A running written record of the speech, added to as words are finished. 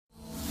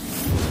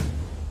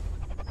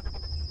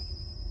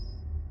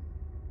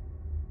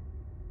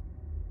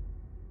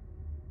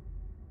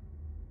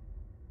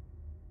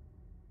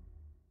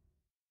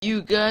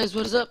you guys,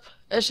 what is up?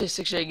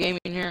 SJ6J Gaming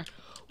here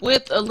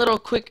with a little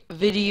quick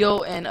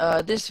video, and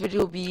this video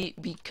will be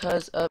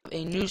because of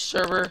a new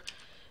server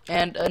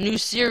and a new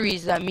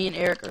series that me and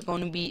Eric are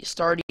going to be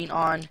starting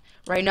on.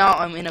 Right now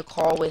I'm in a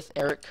call with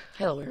Eric.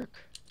 Hello, Eric.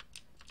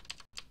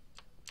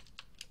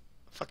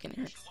 Fucking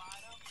Eric.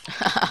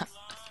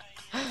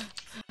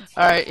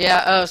 Alright,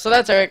 yeah, so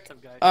that's Eric.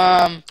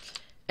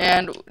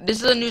 And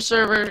this is a new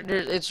server.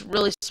 It's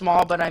really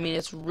small, but I mean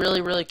it's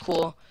really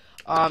cool.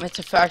 It's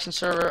a faction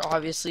server,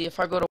 obviously. If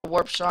I go to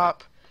Warp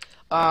Shop,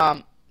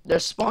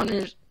 there's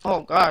spawners.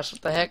 Oh gosh,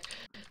 what the heck?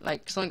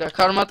 Like something got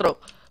caught in my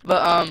throat.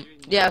 But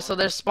yeah, so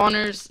there's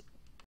spawners.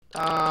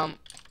 I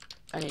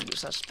need to do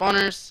such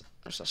spawners.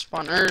 There's some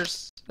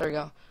spawners. There we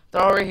go.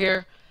 They're all right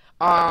here.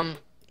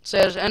 So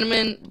there's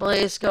Enderman,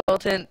 Blaze,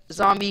 Skeleton,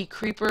 Zombie,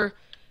 Creeper,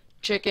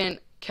 Chicken,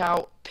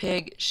 Cow,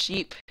 Pig,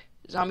 Sheep,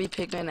 Zombie,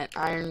 Pigman, and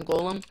Iron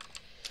Golem.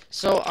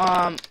 So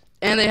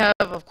and they have,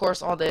 of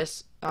course, all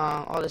this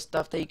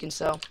stuff that you can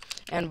sell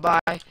and buy.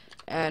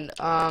 And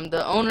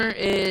the owner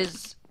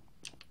is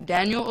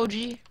Daniel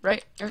OG,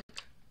 right, Eric?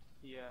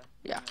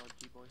 Yeah.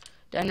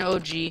 Daniel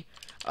OG.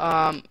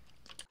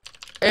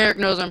 Eric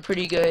knows I'm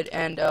pretty good,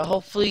 and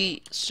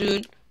hopefully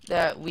soon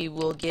that we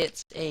will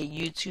get a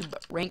YouTube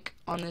rank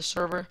on this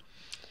server.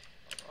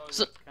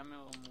 So,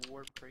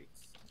 warp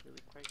crates,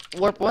 really quick.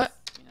 Warp what?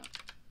 You know,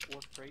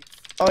 warp crates.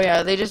 Oh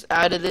yeah, they just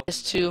added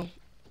this to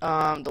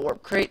the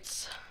warp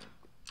crates.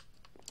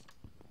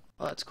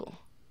 Oh, that's cool.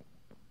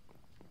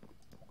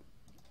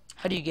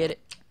 How do you get it?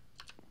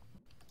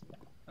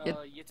 You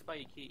have to buy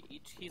a key.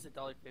 Each key is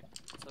 $1.50,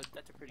 so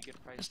that's a pretty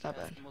good price. That's not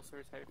bad. Most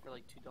servers have it for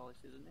like $2,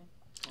 isn't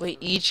it? Wait,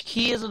 each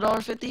key is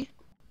 $1.50?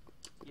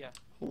 Yeah.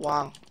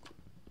 Wow.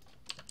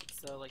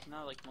 So like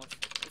not like most.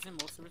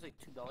 Isn't most servers like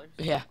 $2?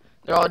 Yeah,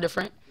 they're all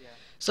different. Yeah.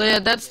 So yeah,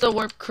 that's the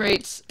warp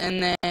crates,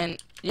 and then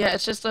yeah,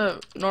 it's just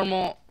a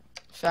normal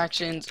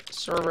factions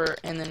server,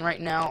 and then right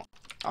now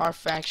our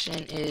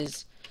faction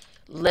is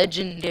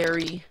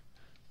legendary.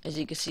 As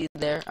you can see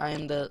there, I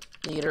am the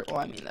leader. Well,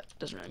 I mean that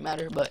doesn't really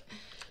matter, but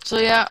so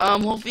yeah,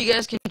 hopefully you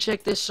guys can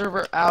check this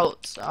server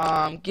out.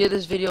 Give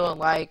this video a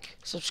like,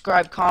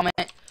 subscribe,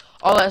 comment,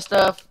 all that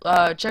stuff.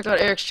 Check out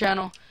Eric's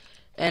channel,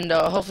 and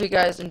hopefully you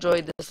guys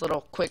enjoyed this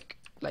little quick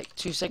like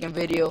 2-second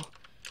video.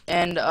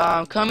 And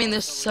coming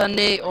this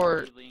Sunday,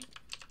 or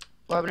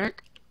what happened,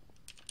 Eric?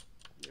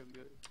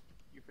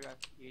 You forgot.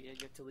 You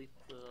have to leave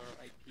the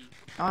IP.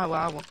 Oh,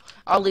 well,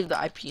 I'll leave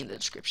the IP in the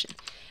description.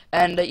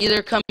 And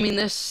either coming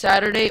this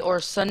Saturday or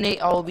Sunday,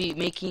 I will be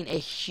making a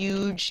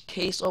huge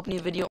case opening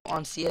video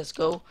on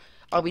CSGO.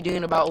 I'll be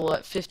doing about,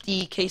 what,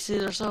 50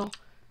 cases or so?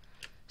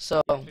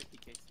 So, yeah, 50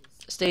 cases.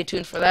 Stay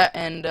tuned for that.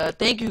 And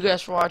thank you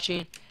guys for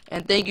watching.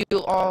 And thank you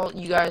all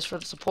you guys for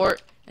the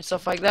support and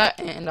stuff like that.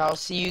 And I'll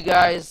see you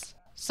guys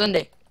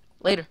Sunday.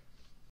 Later.